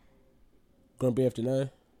 Grumpy After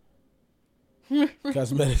 9?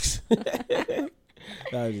 Cosmetics. I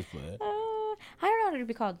was just playing. I don't know what it would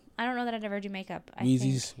be called. I don't know that I'd ever do makeup.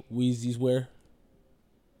 Wheezy's wear.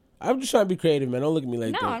 I'm just trying to be creative, man. Don't look at me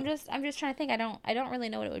like that. No, I'm just trying to think. I don't really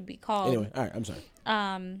know what it would be called. Anyway, all right. I'm sorry.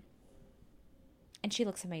 And she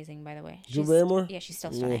looks amazing, by the way. Drew Barrymore? Yeah, she's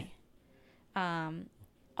still stunning. Yeah.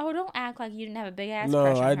 Oh, don't act like you didn't have a big ass. No,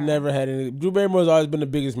 crush on I've her. never had any. Drew Barrymore's always been the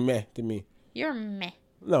biggest meh to me. You're meh.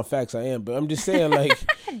 No, facts I am, but I'm just saying, like,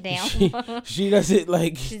 damn, she doesn't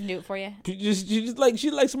like. She doesn't do it for you. She's like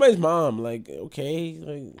somebody's mom. Like, okay,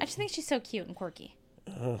 like. I just think she's so cute and quirky.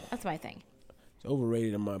 That's my thing. It's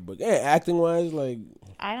overrated in my book. Yeah, acting wise, like.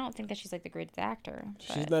 I don't think that she's like the greatest actor.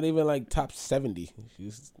 She's not even like top 70.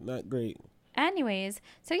 She's not great. Anyways,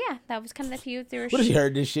 so yeah, that was kind of the feud. What if she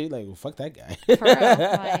heard this shit? Like, well, fuck that guy. For real,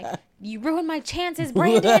 like, you ruined my chances,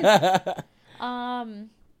 Brandon.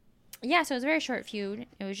 Yeah, so it was a very short feud.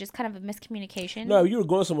 It was just kind of a miscommunication. No, you were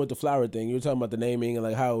going somewhere with the Flower thing. You were talking about the naming and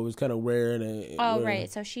like how it was kind of rare and.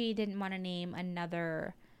 Right. So she didn't want to name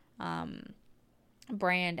another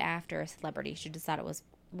brand after a celebrity. She just thought it was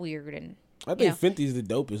weird and. I think Fenty's the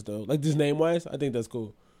dopest though. Like just name wise, I think that's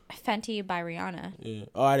cool. Fenty by Rihanna. Yeah.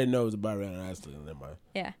 Oh, I didn't know it was by Rihanna. I still never mind.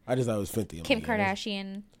 Yeah. I just thought it was Fenty. Kim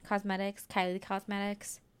Kardashian Cosmetics, Kylie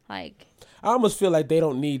Cosmetics, like. I almost feel like they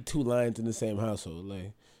don't need two lines in the same household.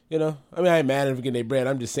 Like, you know, I mean, I ain't mad at them for getting their brand.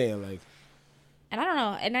 I'm just saying, like. And I don't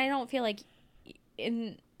know, and I don't feel like,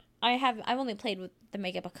 I've only played with the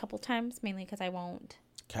makeup a couple times, mainly because I won't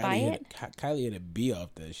buy it. Kylie had a B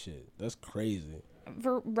off that shit. That's crazy.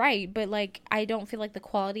 Right, but like I don't feel like the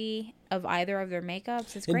quality of either of their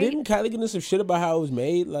makeups is great. And didn't Kylie get into some shit about how it was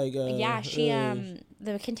made? Like, yeah, she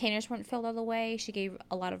the containers weren't filled all the way. She gave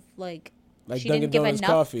a lot of like she Dunkin' didn't give Donuts enough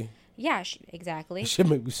coffee. Yeah, exactly. Shit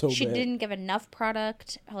make me so She mad. didn't give enough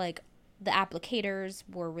product. Like the applicators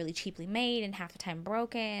were really cheaply made and half the time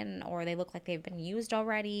broken, or they look like they've been used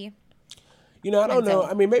already. You know, I don't know.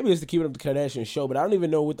 I mean, maybe it's to keep it up the Kardashian show, but I don't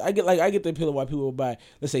even know what I get the appeal of why people will buy,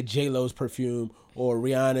 let's say, J-Lo's perfume or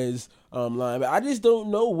Rihanna's line. But I just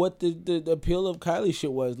don't know what the appeal of Kylie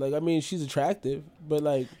shit was. Like, I mean, she's attractive, but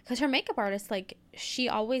like, because her makeup artist, like, she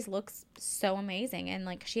always looks so amazing, and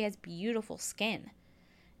like she has beautiful skin,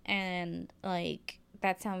 and like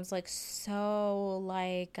that sounds like so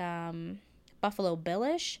like Buffalo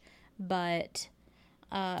Billish, but.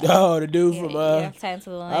 The dude from Silence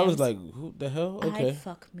of the Lambs. I was like, who the hell? Okay.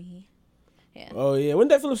 Fuck me. Yeah. Oh yeah, wasn't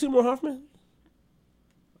that Philip Seymour Hoffman?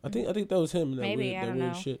 I think that was him. Maybe I don't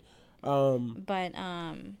know. Shit. But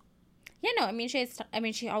yeah, no. I mean,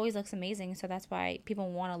 she always looks amazing, so that's why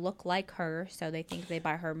people want to look like her. So they think they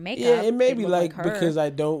buy her makeup. Yeah, it may be like her. Because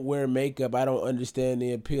I don't wear makeup, I don't understand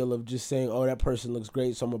the appeal of just saying, "Oh, that person looks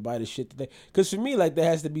great, so I'm gonna buy the shit today." Because for me, like, there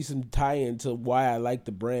has to be some tie-in to why I like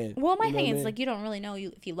the brand. Well, my thing is like you don't really know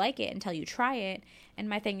if you like it until you try it, and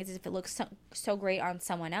my thing is if it looks so great on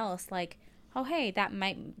someone else, like, oh hey, that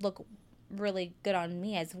might look really good on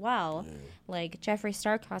me as well. Yeah. Like Jeffree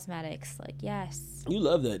Star Cosmetics, like yes. You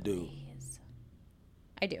love that dude.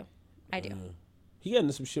 I do. He got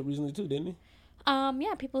into some shit recently too, didn't he?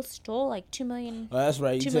 Yeah, people stole like $2 million. Oh, that's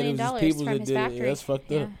right. $2 million from his factory. Yeah, that's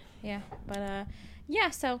fucked up. Yeah, but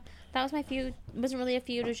yeah. So that was my feud. It wasn't really a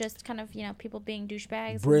feud. It was just kind of people being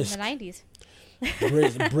douchebags in the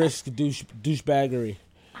 90s. Brisk douchebaggery.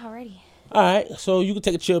 Alrighty. All right, so you can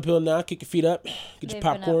take a chill pill now. Kick your feet up. Get They've your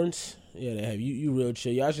been up. popcorns. Yeah, they have. You real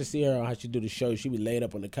chill. Y'all should see her on how she do the show. She be laid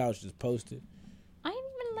up on the couch, just posted. I ain't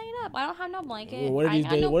even laid up. I don't have no blanket. Well, one of these I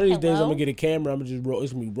days, no I'm pillow. gonna get a camera. I'm gonna just roll.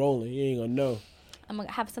 It's gonna be rolling. You ain't gonna know. I'm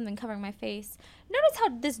gonna have something covering my face. Notice how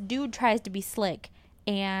this dude tries to be slick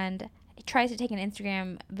and tries to take an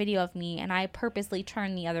Instagram video of me, and I purposely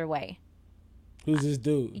turn the other way. Who's this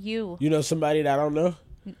dude? You. You know somebody that I don't know?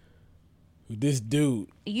 This dude.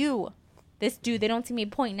 This dude. They don't see me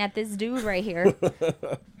pointing at this dude right here.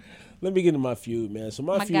 Let me get into my feud, man. So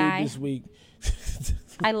my feud guy. this week.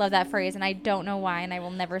 I love that phrase, and I don't know why, and I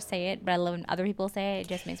will never say it, but I love when other people say it. It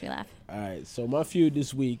just makes me laugh. All right, so my feud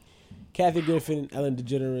this week: Kathy Griffin, Ellen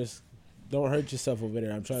DeGeneres. Don't hurt yourself over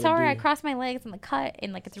there. I'm trying Sorry, I to do. crossed my legs in the cut,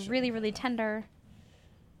 and like it's really, really tender.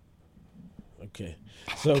 Okay,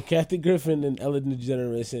 so Kathy Griffin and Ellen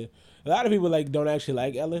DeGeneres, and a lot of people like don't actually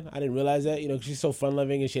like Ellen. I didn't realize that. You know, 'cause she's so fun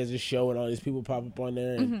loving and she has this show and all these people pop up on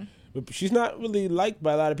there. And, but she's not really liked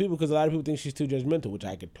by a lot of people because a lot of people think she's too judgmental, which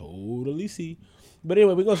I could totally see. But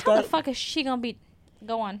anyway, we're gonna How start. the fuck is she gonna be?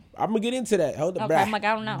 Go on. I'm gonna get into that. Hold the Okay, brah. I'm like,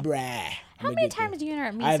 I don't know. Brah. How many times do you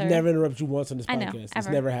interrupt me, I've sir? never interrupted you once on this I know, podcast. It's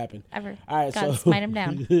ever. never happened. Ever. All right, God, so smite him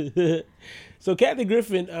down. So Kathy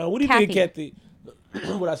Griffin, what do you think, Kathy?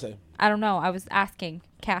 What'd I say? I don't know. I was asking.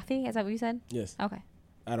 Kathy, is that what you said? Yes. Okay.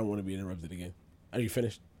 I don't want to be interrupted again. Are you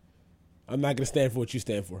finished? I'm not gonna stand for what you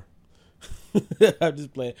stand for. I'm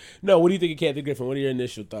just playing. No, what do you think of Kathy Griffin? What are your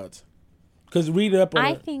initial thoughts? Because reading up on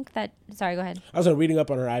I her, think that. Sorry, go ahead. I was reading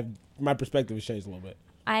up on her. My perspective has changed a little bit.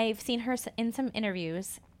 I've seen her in some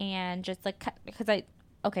interviews and just like because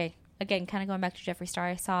again, kind of going back to Jeffree Star,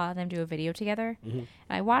 I saw them do a video together, and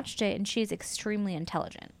I watched it, and she's extremely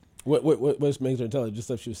intelligent. What makes her intelligent? Just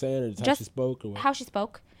stuff she was saying, or just how she spoke, or what? How she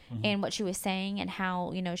spoke, and what she was saying, and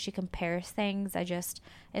how she compares things.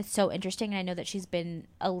 It's so interesting, and I know that she's been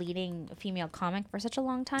a leading female comic for such a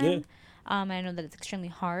long time. Yeah. And I know that it's extremely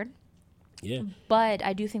hard. Yeah. But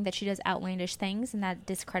I do think that she does outlandish things, and that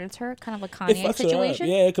discredits her, kind of like It Kanye fucks her up. situation.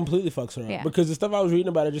 Yeah, it completely fucks her up. Yeah. Because the stuff I was reading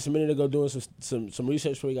about her just a minute ago, doing some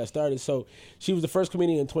research before we got started. So she was the first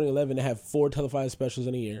comedian in 2011 to have 4 televised specials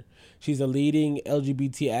in a year. She's a leading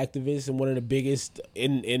LGBT activist and one of the biggest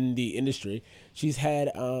in the industry. She's had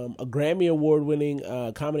a Grammy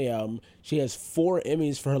Award-winning comedy album. She has 4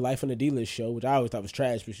 Emmys for her Life on the D-List show, which I always thought was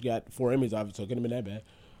trash, but she got 4 Emmys off it, so it couldn't have been that bad.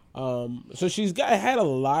 So she's had a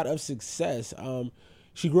lot of success.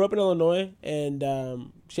 She grew up in Illinois,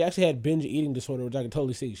 and she actually had binge eating disorder, which I can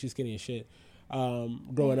totally see. She's skinny as shit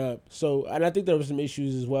growing up. So, and I think there were some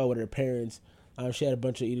issues as well with her parents. She had a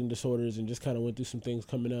bunch of eating disorders and just kind of went through some things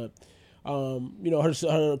coming up.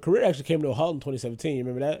 Her career actually came to a halt in 2017. You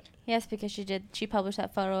remember that? Yes, because she published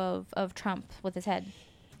that photo of Trump with his head.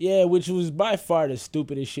 Yeah, which was by far the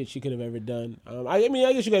stupidest shit she could have ever done. I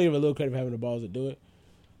guess you gotta give her a little credit for having the balls to do it.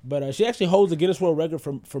 But she actually holds the Guinness World Record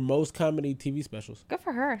for most comedy TV specials. Good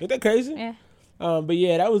for her. Isn't that crazy? Yeah. But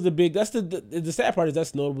yeah, that was that's the sad part is that's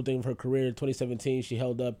the notable thing of her career. In 2017, she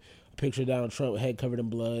held up a picture of Donald Trump, head covered in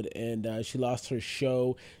blood, and she lost her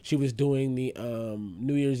show. She was doing the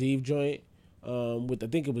New Year's Eve joint with, I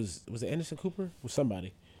think it was it Anderson Cooper? With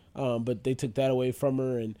somebody. But they took that away from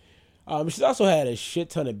her, and she's also had a shit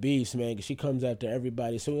ton of beefs, man, because she comes after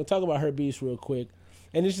everybody. So we're going to talk about her beefs real quick.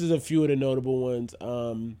 And this is a few of the notable ones.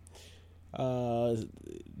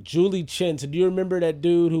 Julie Chen. So do you remember that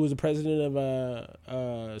dude who was the president of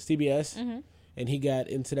CBS? Mm-hmm. And he got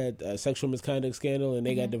into that sexual misconduct scandal, and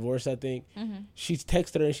they got divorced, I think. Mm-hmm. She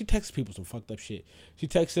texted her, and she texts people some fucked up shit. She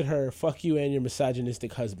texted her, "Fuck you and your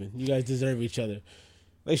misogynistic husband. You guys deserve each other."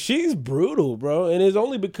 Like, she's brutal, bro. And it's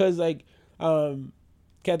only because, like,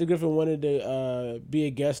 Kathy Griffin wanted to be a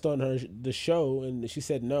guest on the show, and she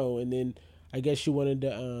said no. And then I guess she wanted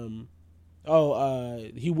to,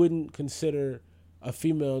 he wouldn't consider a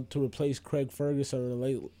female to replace Craig Ferguson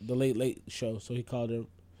on the Late Late Show, so he called her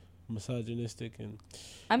misogynistic. And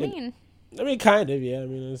I mean, kind of, yeah. I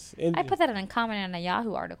mean, I put that in a comment on a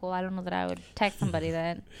Yahoo article. I don't know that I would text somebody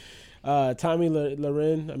that. Tommy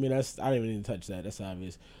Loren, I mean, I didn't even need to touch that. That's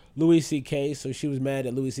obvious. Louis C.K., so she was mad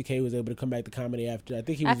that Louis C.K. was able to come back to comedy after. I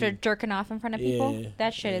think he was jerking off in front of people.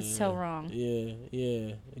 That shit is so wrong.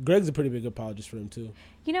 Yeah. Greg's a pretty big apologist for him too.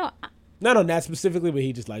 Not on that specifically, but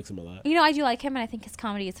he just likes him a lot. I do like him, and I think his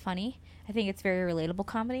comedy is funny. I think it's very relatable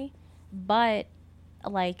comedy, but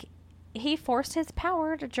like, he forced his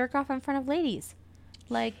power to jerk off in front of ladies.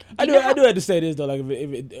 Like, I do have to say this though. Like,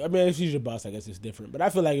 if she's your boss, I guess it's different. But I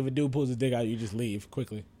feel like if a dude pulls his dick out, you just leave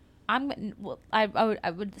quickly. I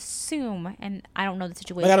would assume, and I don't know the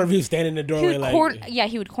situation. Like, I don't know if he was standing in the doorway.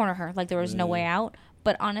 He would corner her. Like, there was no way out.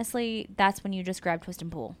 But honestly, that's when you just grab, twist,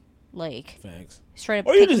 and pull. like Facts. straight up.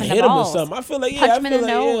 Or you kick just him in hit the him with balls. something. I feel like Punch I him in feel the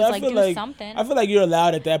like nose, I like, feel do like something. I feel like you're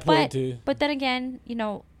allowed at that point too. But then again,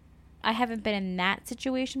 I haven't been in that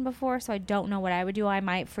situation before, so I don't know what I would do. I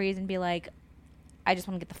might freeze and be like, I just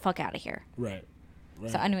want to get the fuck out of here. Right.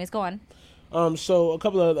 So, anyways, go on. So a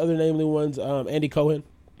couple of other namely ones. Andy Cohen,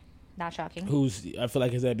 Not shocking. who's I feel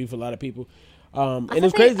like has had beef with a lot of people. And I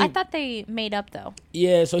it's crazy. I thought they made up though.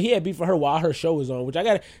 Yeah, so he had beef for her while her show was on, which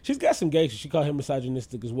she's got some gangster. She called him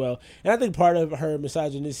misogynistic as well. And I think part of her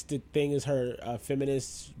misogynistic thing is her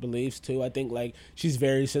feminist beliefs too. I think like she's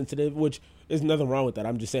very sensitive, which is nothing wrong with that.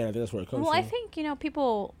 I'm just saying I think that's where it comes Well, from. I think,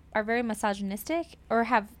 people are very misogynistic or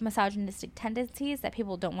have misogynistic tendencies that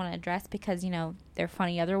people don't want to address because, they're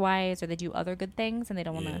funny otherwise or they do other good things and they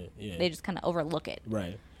don't want to, they just kind of overlook it.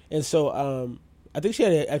 Right. And so I think she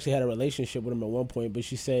actually had a relationship with him at one point, but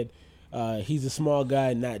she said he's a small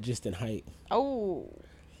guy, not just in height. Oh.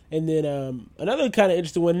 And then another kind of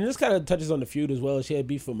interesting one, and this kind of touches on the feud as well. She had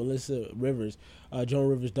beef with Melissa Rivers, Joan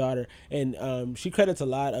Rivers' daughter, and she credits a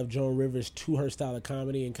lot of Joan Rivers to her style of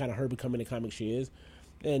comedy and kind of her becoming the comic she is.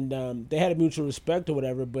 And they had a mutual respect or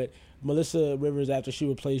whatever, but Melissa Rivers, after she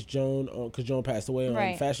replaced Joan, because Joan passed away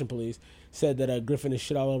on Fashion Police, said that Griffin is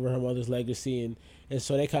shit all over her mother's legacy, and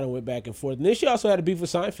so they kind of went back and forth. And then she also had a beef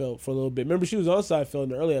with Seinfeld for a little bit. Remember, she was on Seinfeld in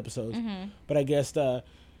the early episodes, but I guess her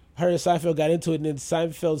and Seinfeld got into it, and then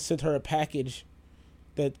Seinfeld sent her a package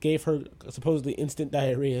that gave her supposedly instant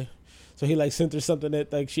diarrhea. So he sent her something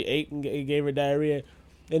that she ate and it gave her diarrhea.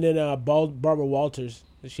 And then Barbara Walters,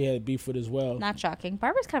 that she had beef with as well. Not shocking.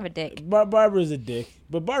 Barbara's kind of a dick. Barbara's a dick,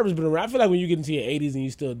 but Barbara's been around. I feel like when you get into your 80s and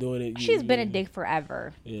you're still doing it, she's been a dick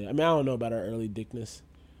forever. Yeah, I mean, I don't know about her early dickness.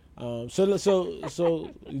 So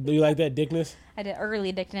do you like that dickness? I did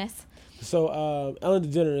early dickness. So Ellen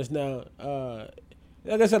DeGeneres now,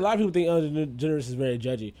 like I said, a lot of people think Ellen DeGeneres is very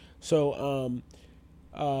judgy. So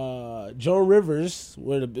Joan Rivers,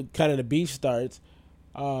 where the beef starts,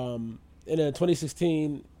 in a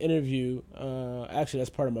 2016 interview, actually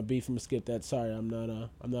that's part of my beef. I'm gonna skip that. Sorry, I'm not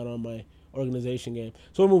on my organization game.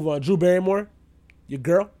 So we'll move on. Drew Barrymore, your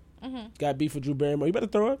girl, got beef with Drew Barrymore. You about to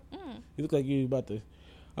throw up? You look like you about to.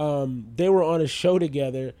 They were on a show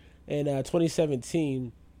together in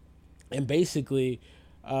 2017, and basically,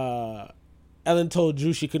 Ellen told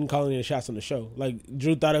Drew she couldn't call any of the shots on the show. Like,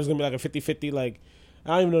 Drew thought it was gonna be like a 50-50. Like, I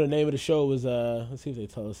don't even know the name of the show was. Let's see if they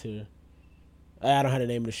tell us here. I don't have the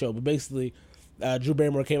name of the show, but basically, Drew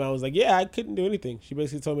Barrymore came out and was like, yeah, I couldn't do anything. She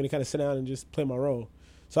basically told me to kind of sit down and just play my role.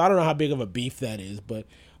 So I don't know how big of a beef that is, but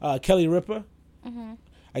Kelly Ripa,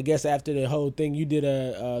 I guess after the whole thing, you did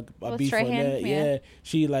a beef Strahan, on that. Yeah.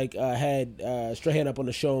 She had Strahan up on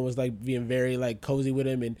the show and was being very cozy with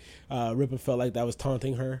him, and Ripa felt like that was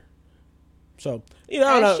taunting her. So, I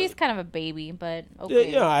don't know. She's kind of a baby, but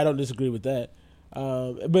okay. Yeah, I don't disagree with that.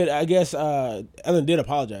 But I guess Ellen did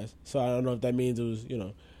apologize, so I don't know if that means it was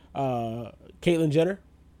Caitlyn Jenner.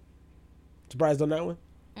 Surprised on that one?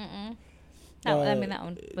 No, I mean that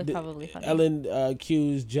one was probably funny. Ellen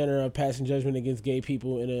accused Jenner of passing judgment against gay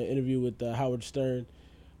people in an interview with Howard Stern.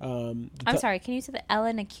 I'm sorry, can you say that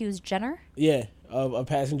Ellen accused Jenner? Yeah, of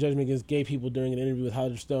passing judgment against gay people during an interview with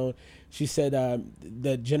Howard Stern. She said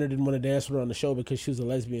that Jenner didn't want to dance with her on the show because she was a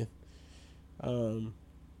lesbian.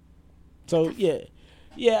 So yeah,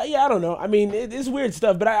 I don't know. I mean, it's weird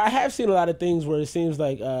stuff, but I have seen a lot of things where it seems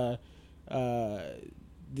like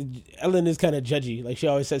Ellen is kind of judgy. Like, she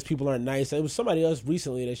always says people aren't nice. It was somebody else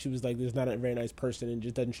recently that she was like, "There's not a very nice person and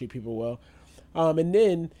just doesn't treat people well." And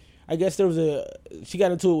then I guess she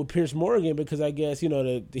got into it with Pierce Morgan because I guess he's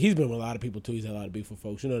been with a lot of people too. He's had a lot of beef with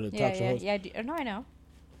folks. The talk show host. Yeah. No, I know.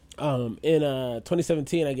 In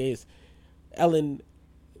 2017, I guess Ellen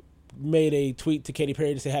made a tweet to Katy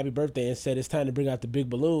Perry to say happy birthday and said it's time to bring out the big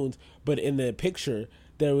balloons. But in the picture,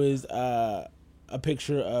 there was a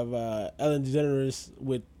picture of Ellen DeGeneres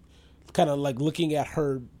with kind of looking at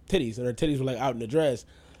her titties, and her titties were out in the dress.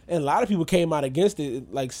 And a lot of people came out against it,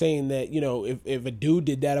 saying that, if a dude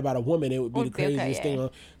did that about a woman, it would be the craziest thing.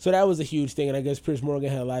 So that was a huge thing, and I guess Pierce Morgan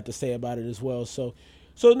had a lot to say about it as well. So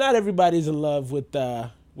not everybody's in love with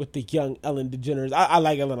the young Ellen DeGeneres. I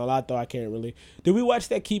like Ellen a lot, though. I can't really. Did we watch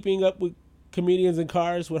that Keeping Up with Comedians in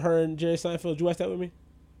Cars with her and Jerry Seinfeld? Did you watch that with me?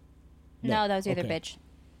 No, that was the other bitch.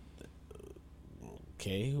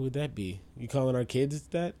 Okay, who would that be? You calling our kids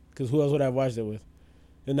that? Because who else would I have watched it with?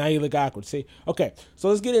 And now you look awkward. See? Okay, so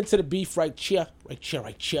let's get into the beef right here.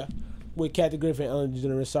 With Kathy Griffin and Ellen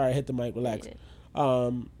DeGeneres. Sorry, I hit the mic. Relax.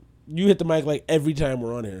 You hit the mic every time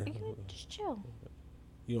we're on here. You can just chill.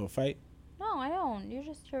 You want to fight? No, I don't.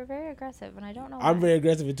 You're very aggressive, and I don't know I'm why. very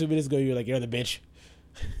aggressive. And 2 minutes ago, you were like, "You're the bitch."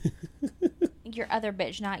 Your other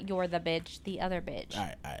bitch, not you're the bitch. The other bitch. All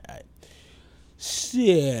right.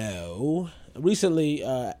 So recently,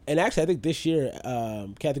 and actually, I think this year,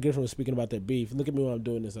 Kathy Griffin was speaking about their beef. Look at me while I'm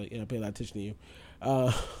doing this. Like, I pay a lot of attention to you.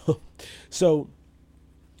 So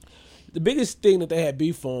the biggest thing that they had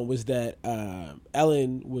beef on was that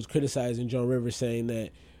Ellen was criticizing Joan Rivers, saying that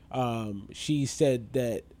she said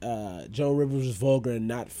that Joan Rivers was vulgar and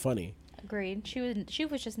not funny. Agreed. She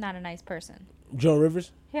was just not a nice person. Joan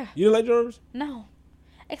Rivers? Yeah. You didn't like Joan Rivers? No.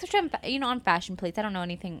 Except on fashion plates. I don't know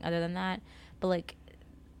anything other than that. But like,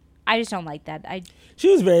 I just don't like that.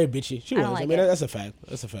 She was very bitchy. She was. Like I mean, that's a fact.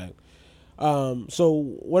 That's a fact.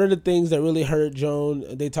 So one of the things that really hurt Joan,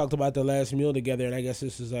 they talked about the last meal together, and I guess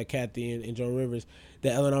this is Kathy and Joan Rivers,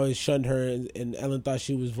 that Ellen always shunned her, and Ellen thought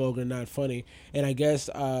she was vulgar and not funny. And I guess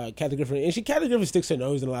Kathy Griffin sticks her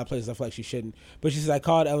nose in a lot of places. I feel like she shouldn't. But she says, I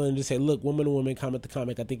called Ellen and just said, look, woman to woman, comic to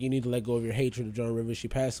comic, I think you need to let go of your hatred of Joan Rivers. She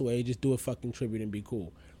passed away. Just do a fucking tribute and be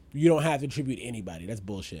cool. You don't have to tribute anybody. That's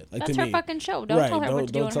bullshit. Like, that's to her me. fucking show. Don't tell her what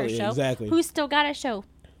to do on her show. Exactly. Who's still got a show?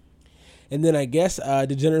 And then I guess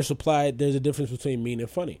DeGeneres replied, there's a difference between mean and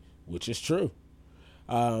funny, which is true.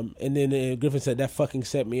 And then Griffin said, that fucking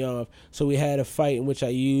set me off. So we had a fight in which I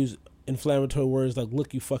used inflammatory words like,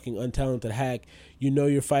 look, you fucking untalented hack. You know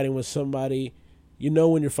you're fighting with somebody. You know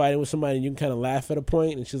when you're fighting with somebody and you can kind of laugh at a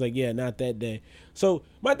point. And she's like, yeah, not that day. So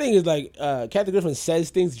my thing is like, Kathy Griffin says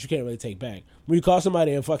things that you can't really take back. When you call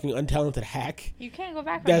somebody a fucking untalented hack, you can't go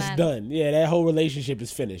back from that's that. done. Yeah, that whole relationship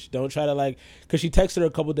is finished. Don't try to because she texted her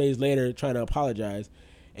a couple days later trying to apologize.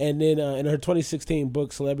 And then in her 2016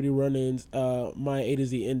 book, Celebrity Run-Ins, My A to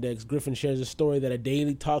Z Index, Griffin shares a story that a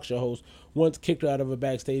daily talk show host once kicked her out of a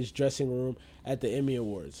backstage dressing room at the Emmy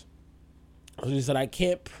Awards. So she said, I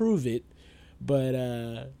can't prove it, but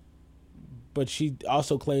she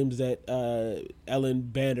also claims that Ellen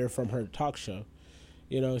banned her from her talk show.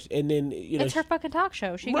 And then it's her fucking talk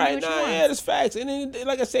show. She can right? do what she wants. Yeah, that's facts. And then,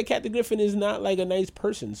 like I said, Kathy Griffin is not like a nice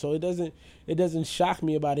person, so it doesn't shock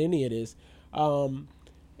me about any of this.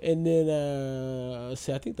 And then I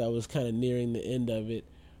think that was kind of nearing the end of it.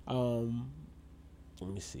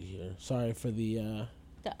 Let me see here. Sorry for the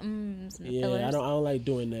and the yeah, fillers. I don't like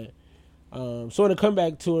doing that. So in the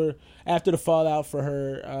comeback tour, after the fallout for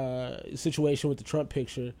her situation with the Trump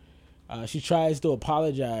picture, she tries to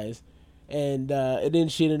apologize, and then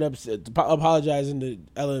she ended up apologizing to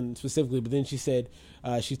Ellen specifically, but then she said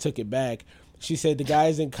she took it back. She said the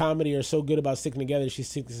guys in comedy are so good about sticking together, she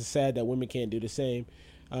thinks it's sad that women can't do the same.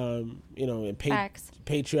 And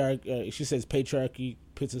patriarchy, she says patriarchy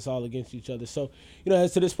pits us all against each other. So,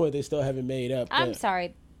 as to this point, they still haven't made up. I'm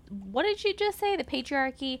sorry. What did she just say? The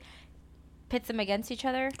patriarchy pits them against each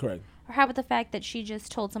other? Correct. Or how about the fact that she just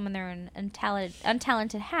told someone they're an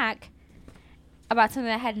untalented hack about something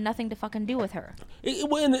that had nothing to fucking do with her?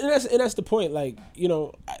 And that's the point. Like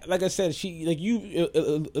I said, she you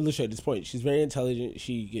illustrate this point. She's very intelligent.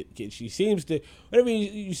 She seems to, whenever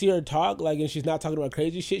you see her talk, and she's not talking about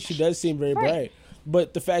crazy shit, she does seem very bright.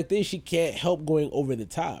 But the fact is, she can't help going over the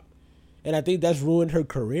top. And I think that's ruined her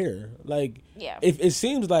career. Yeah. If it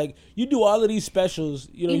seems like you do all of these specials,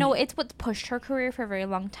 it's what's pushed her career for a very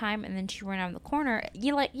long time, and then she ran out of the corner.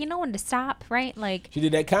 You know when to stop, right? She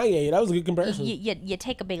did that Kanye. That was a good comparison. You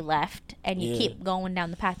take a big left, and you keep going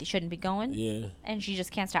down the path you shouldn't be going. Yeah. And she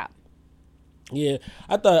just can't stop. Yeah,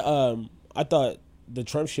 I thought the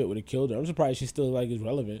Trump shit would have killed her. I'm surprised she still is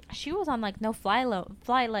relevant. She was on no fly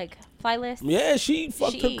list. Yeah, she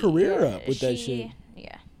fucked her career up with that shit.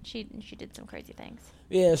 Yeah. She did some crazy things.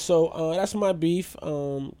 Yeah, so that's my beef.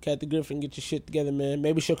 Kathy Griffin, get your shit together, man.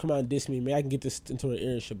 Maybe she'll come out and diss me. Maybe I can get this into her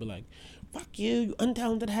ear and she'll be like, fuck you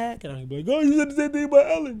untalented hack. And I can be like, oh, you said the same thing about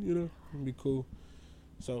Ellen. It'd be cool.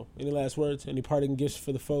 So, any last words? Any parting gifts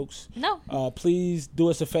for the folks? No. Please do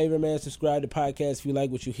us a favor, man. Subscribe to the podcast if you like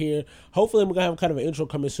what you hear. Hopefully, we're going to have kind of an intro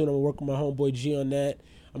coming soon. I'm going to work with my homeboy G on that.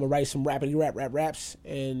 I'm going to write some raps.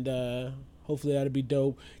 And hopefully that'll be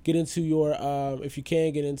dope. Get into your, if you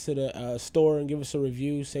can, get into the store and give us a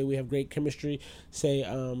review. Say we have great chemistry. Say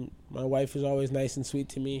my wife is always nice and sweet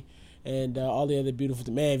to me. And all the other beautiful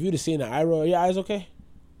things. Man, if you'd have seen the eye roll, are your eyes okay?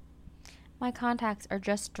 My contacts are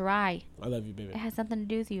just dry. I love you, baby. It has nothing to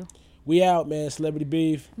do with you. We out, man. Celebrity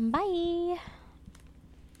beef. Bye.